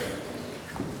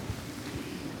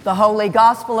The Holy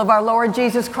Gospel of our Lord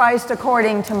Jesus Christ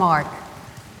according to Mark.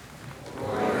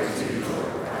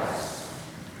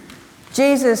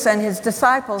 Jesus and his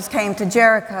disciples came to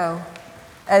Jericho.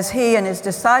 As he and his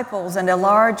disciples and a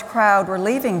large crowd were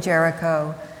leaving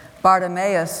Jericho,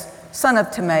 Bartimaeus, son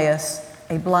of Timaeus,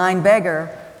 a blind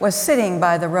beggar, was sitting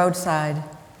by the roadside.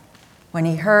 When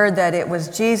he heard that it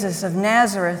was Jesus of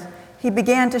Nazareth, he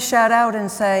began to shout out and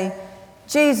say,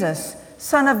 "Jesus,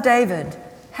 Son of David,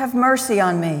 have mercy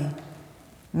on me."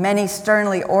 Many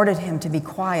sternly ordered him to be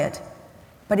quiet,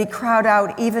 but he cried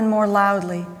out even more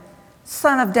loudly,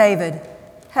 "Son of David,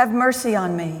 have mercy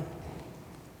on me."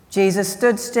 Jesus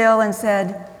stood still and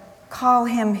said, "Call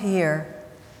him here."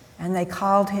 And they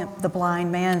called him, the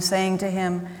blind man, saying to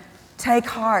him, "Take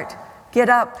heart, get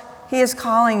up, he is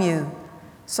calling you."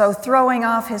 So throwing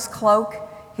off his cloak,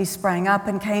 he sprang up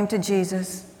and came to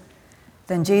Jesus.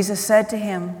 Then Jesus said to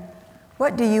him,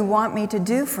 "What do you want me to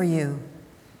do for you?"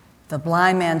 The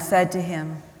blind man said to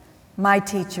him, "My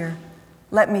teacher,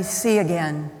 let me see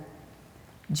again."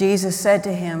 Jesus said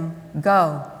to him,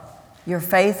 "Go, your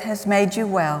faith has made you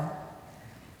well."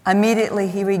 Immediately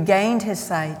he regained his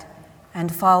sight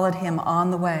and followed him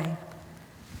on the way.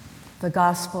 The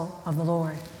Gospel of the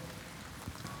Lord.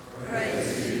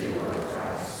 Praise to you, Lord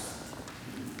Christ.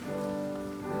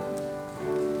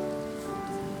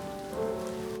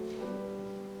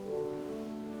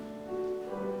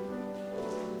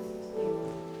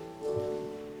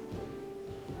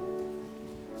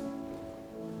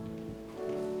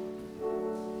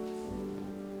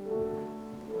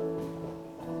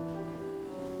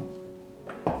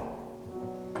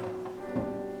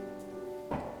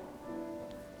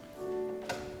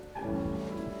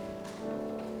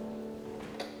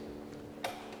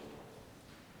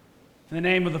 In the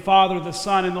name of the Father, the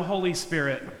Son, and the Holy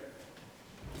Spirit.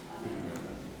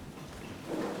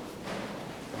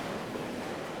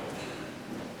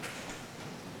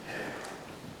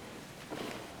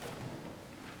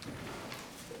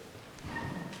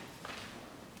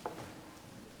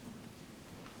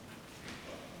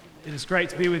 It is great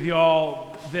to be with you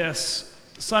all this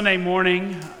Sunday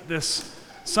morning, this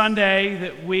Sunday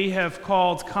that we have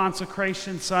called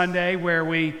Consecration Sunday, where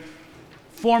we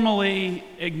formally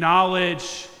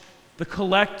acknowledge the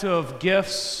collective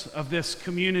gifts of this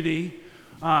community,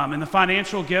 and the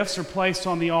financial gifts are placed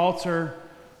on the altar,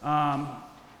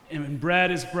 and bread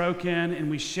is broken,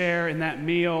 and we share in that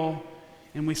meal,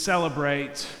 and we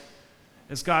celebrate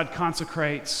as God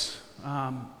consecrates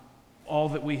all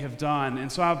that we have done.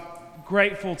 And so I'm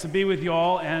grateful to be with you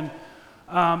all, and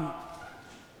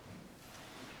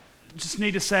just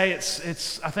need to say I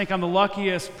think I'm the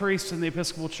luckiest priest in the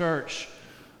Episcopal Church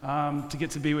to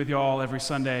get to be with you all every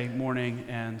Sunday morning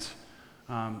and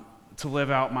to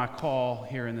live out my call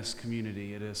here in this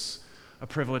community. It is a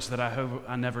privilege that I hope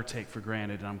I never take for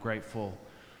granted, and I'm grateful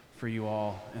for you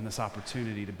all and this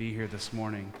opportunity to be here this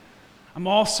morning. I'm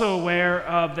also aware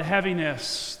of the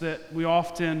heaviness that we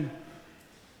often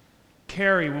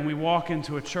carry when we walk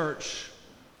into a church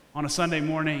on a Sunday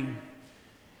morning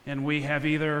and we have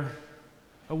either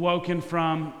awoken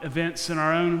from events in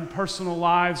our own personal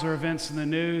lives or events in the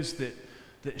news that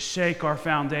shake our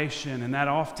foundation, and that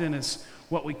often is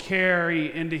what we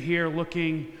carry into here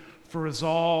looking for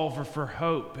resolve or for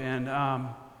hope. And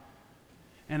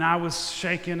I was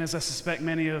shaken, as I suspect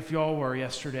many of y'all were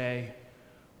yesterday,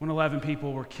 when 11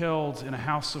 people were killed in a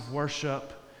house of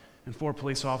worship and 4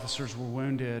 police officers were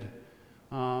wounded.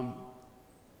 It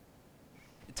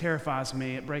terrifies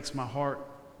me. It breaks my heart,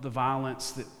 the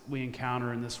violence that we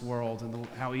encounter in this world and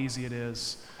how easy it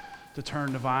is to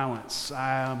turn to violence.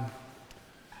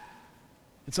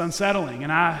 It's unsettling,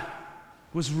 and I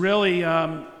was really,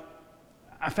 I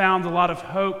found a lot of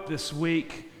hope this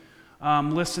week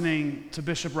listening to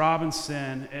Bishop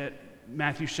Robinson at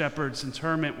Matthew Shepard's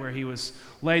interment, where he was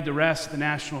laid to rest at the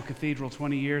National Cathedral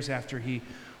 20 years after he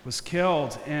was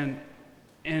killed.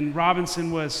 And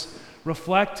Robinson was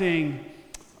reflecting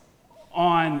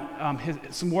on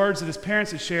some words that his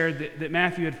parents had shared, that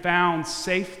Matthew had found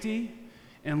safety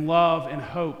and love and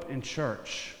hope in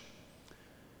church,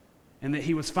 and that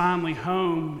he was finally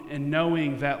home and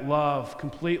knowing that love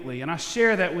completely. And I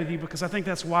share that with you because I think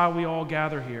that's why we all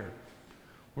gather here.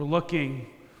 We're looking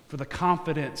for the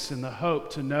confidence and the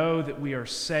hope to know that we are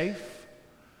safe,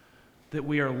 that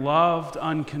we are loved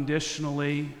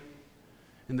unconditionally,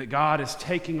 and that God is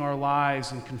taking our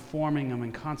lives and conforming them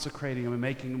and consecrating them and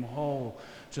making them whole,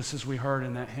 just as we heard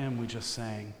in that hymn we just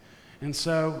sang. And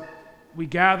so we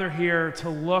gather here to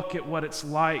look at what it's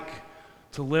like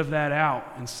to live that out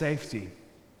in safety.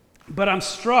 But I'm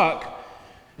struck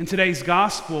in today's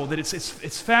gospel that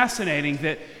it's fascinating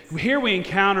that here we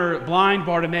encounter blind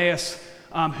Bartimaeus,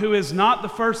 who is not the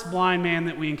first blind man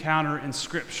that we encounter in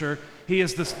Scripture. He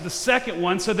is the second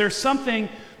one. So there's something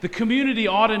the community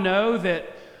ought to know,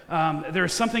 that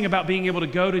there's something about being able to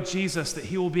go to Jesus that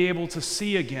he will be able to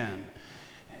see again.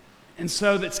 And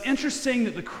so it's interesting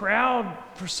that the crowd,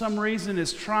 for some reason,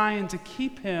 is trying to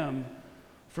keep him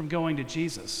from going to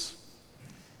Jesus.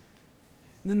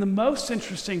 And then the most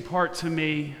interesting part to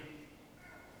me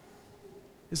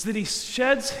is that he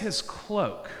sheds his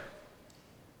cloak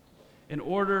in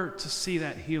order to see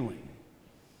that healing.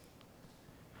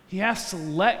 He has to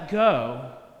let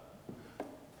go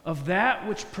of that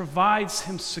which provides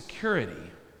him security.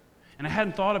 And I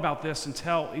hadn't thought about this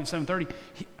until even 7:30.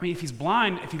 If he's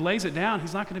blind, if he lays it down,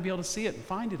 he's not going to be able to see it and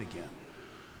find it again.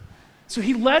 So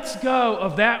he lets go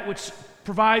of that which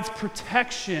provides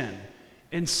protection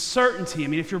and certainty.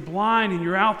 If you're blind and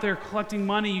you're out there collecting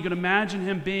money, you can imagine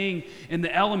him being in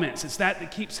the elements. It's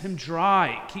that keeps him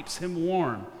dry, it keeps him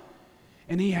warm.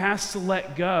 And he has to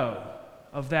let go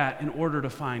of that in order to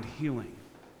find healing.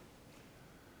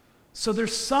 So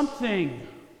there's something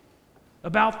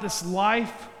about this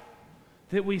life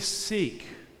that we seek,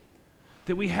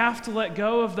 that we have to let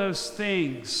go of those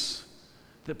things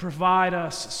that provide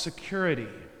us security,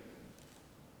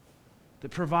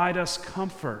 that provide us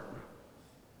comfort,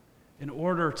 in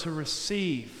order to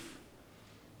receive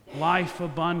life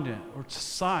abundant, or to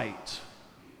sight,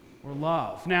 or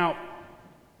love. Now,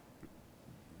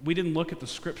 we didn't look at the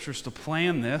Scriptures to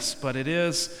plan this, but it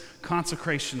is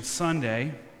Consecration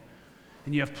Sunday,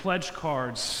 and you have pledge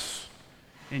cards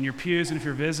in your pews, and if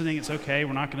you're visiting, it's okay.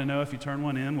 We're not going to know if you turn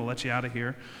one in. We'll let you out of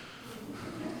here.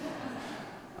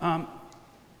 But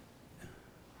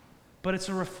it's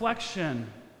a reflection.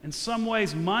 In some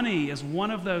ways, money is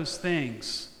one of those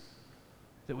things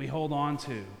that we hold on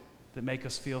to that make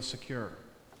us feel secure.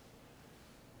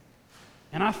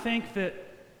 And I think that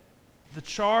the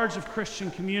charge of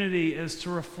Christian community is to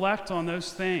reflect on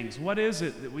those things. What is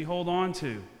it that we hold on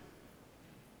to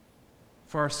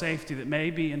for our safety that may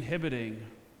be inhibiting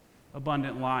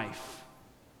abundant life?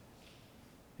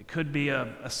 It could be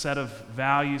a set of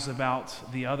values about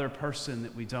the other person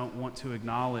that we don't want to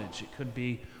acknowledge. It could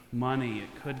be money.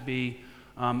 It could be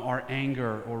our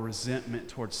anger or resentment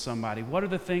towards somebody. What are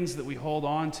the things that we hold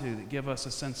on to that give us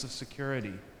a sense of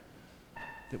security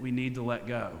that we need to let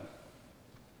go?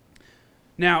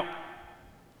 Now,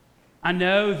 I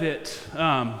know that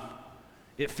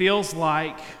it feels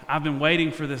like I've been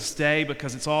waiting for this day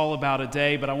because it's all about a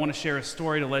day, but I want to share a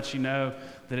story to let you know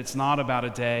that it's not about a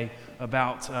day,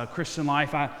 about Christian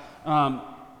life.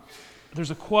 There's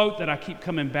a quote that I keep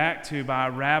coming back to by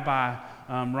Rabbi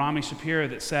Rami Shapira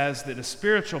that says that a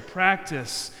spiritual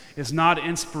practice is not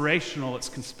inspirational, it's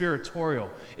conspiratorial.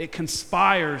 It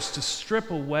conspires to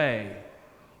strip away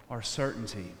our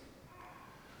certainty.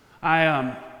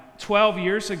 12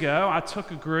 years ago, I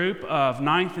took a group of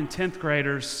 9th and 10th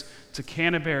graders to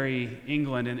Canterbury,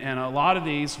 England, and a lot of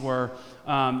these were,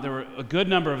 there were a good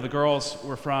number of the girls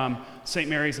were from St.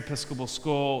 Mary's Episcopal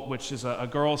School, which is a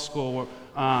girls' school,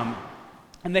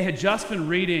 and they had just been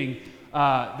reading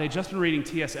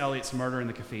T.S. Eliot's Murder in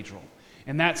the Cathedral.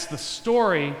 And that's the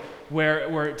story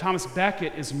where Thomas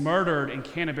Becket is murdered in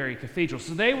Canterbury Cathedral.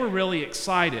 So they were really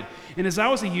excited. And as I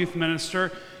was a youth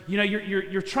minister,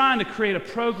 you're trying to create a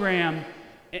program,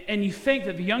 and you think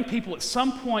that the young people at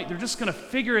some point, they're just going to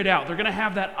figure it out. They're going to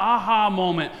have that aha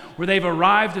moment where they've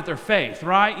arrived at their faith,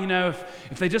 right?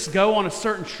 If they just go on a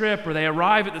certain trip or they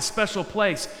arrive at this special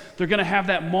place, they're going to have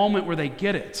that moment where they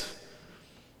get it.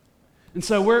 And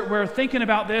so we're thinking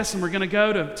about this, and we're going to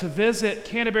go to visit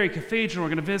Canterbury Cathedral. We're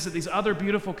going to visit these other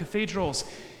beautiful cathedrals.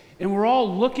 And we're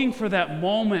all looking for that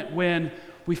moment when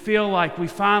we feel like we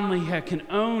finally can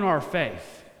own our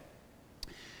faith.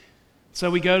 So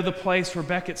we go to the place where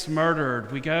Becket's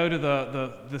murdered. We go to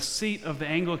the seat of the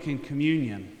Anglican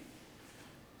Communion.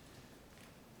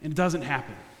 And it doesn't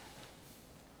happen.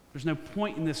 There's no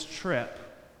point in this trip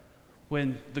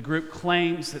when the group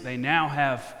claims that they now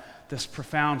have this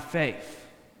profound faith.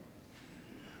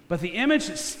 But the image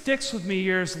that sticks with me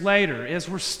years later is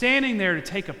we're standing there to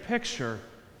take a picture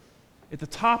at the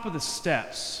top of the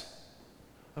steps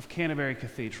of Canterbury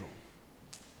Cathedral.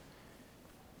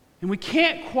 And we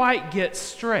can't quite get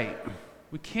straight.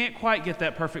 We can't quite get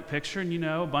that perfect picture. And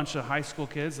a bunch of high school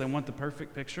kids, they want the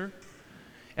perfect picture.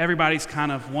 Everybody's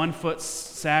kind of one foot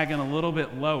sagging a little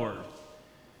bit lower.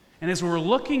 And as we're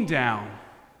looking down,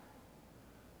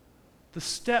 the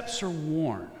steps are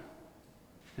worn,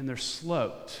 and they're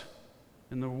sloped,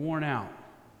 and they're worn out.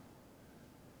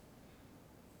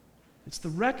 It's the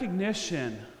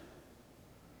recognition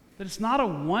that it's not a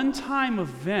one-time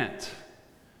event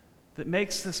that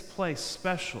makes this place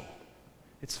special.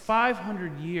 It's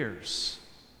 500 years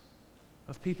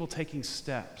of people taking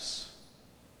steps,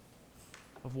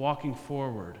 of walking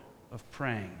forward, of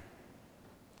praying.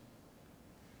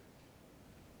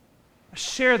 I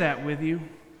share that with you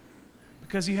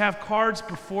because you have cards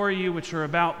before you which are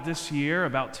about this year,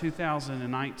 about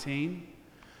 2019.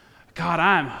 God,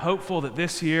 I am hopeful that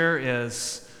this year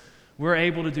we're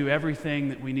able to do everything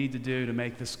that we need to do to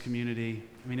make this community,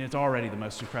 I mean, it's already the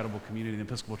most incredible community in the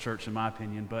Episcopal Church, in my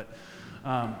opinion, but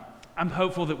I'm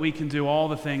hopeful that we can do all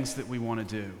the things that we want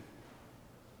to do.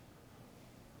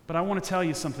 But I want to tell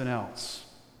you something else.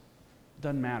 It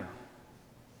doesn't matter.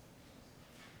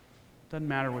 It doesn't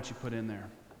matter what you put in there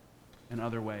in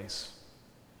other ways.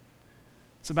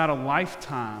 It's about a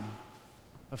lifetime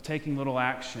of taking little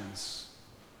actions,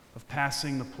 of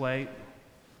passing the plate,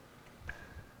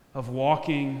 of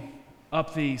walking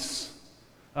up this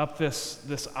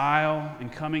aisle and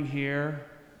coming here.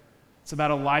 It's about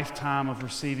a lifetime of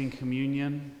receiving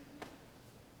communion.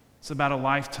 It's about a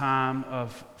lifetime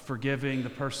of forgiving the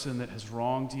person that has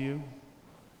wronged you.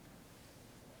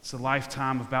 It's a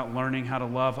lifetime about learning how to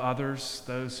love others,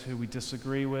 those who we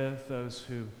disagree with, those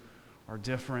who are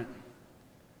different.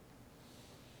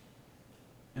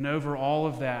 And over all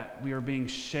of that, we are being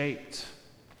shaped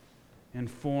and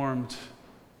formed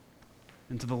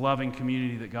into the loving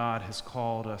community that God has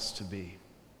called us to be.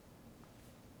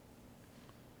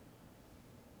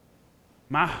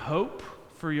 My hope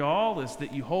for y'all is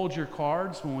that you hold your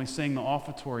cards when we sing the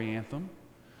offertory anthem.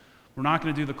 We're not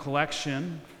going to do the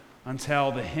collection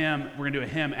until the hymn. We're going to do a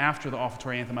hymn after the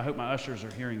offertory anthem. I hope my ushers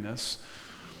are hearing this.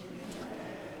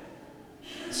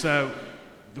 So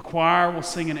the choir will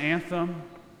sing an anthem.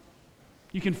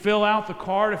 You can fill out the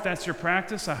card if that's your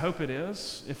practice. I hope it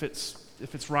is, if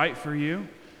it's right for you.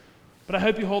 But I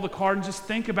hope you hold the card and just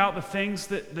think about the things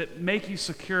that make you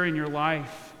secure in your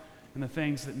life and the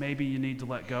things that maybe you need to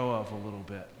let go of a little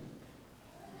bit.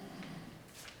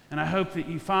 And I hope that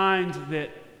you find that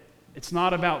it's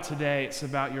not about today, it's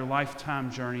about your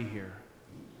lifetime journey here.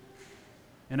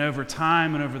 And over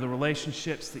time and over the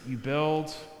relationships that you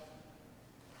build,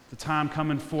 the time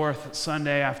coming forth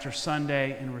Sunday after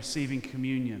Sunday and receiving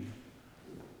communion,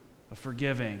 of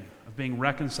forgiving, of being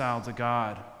reconciled to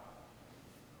God,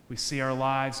 we see our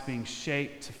lives being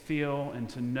shaped to feel and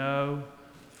to know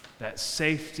that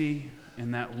safety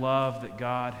and that love that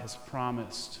God has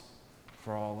promised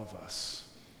for all of us.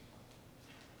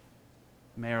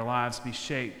 May our lives be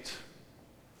shaped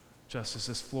just as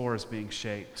this floor is being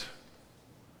shaped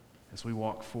as we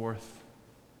walk forth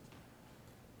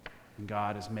and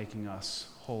God is making us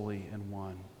holy and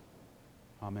one.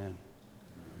 Amen.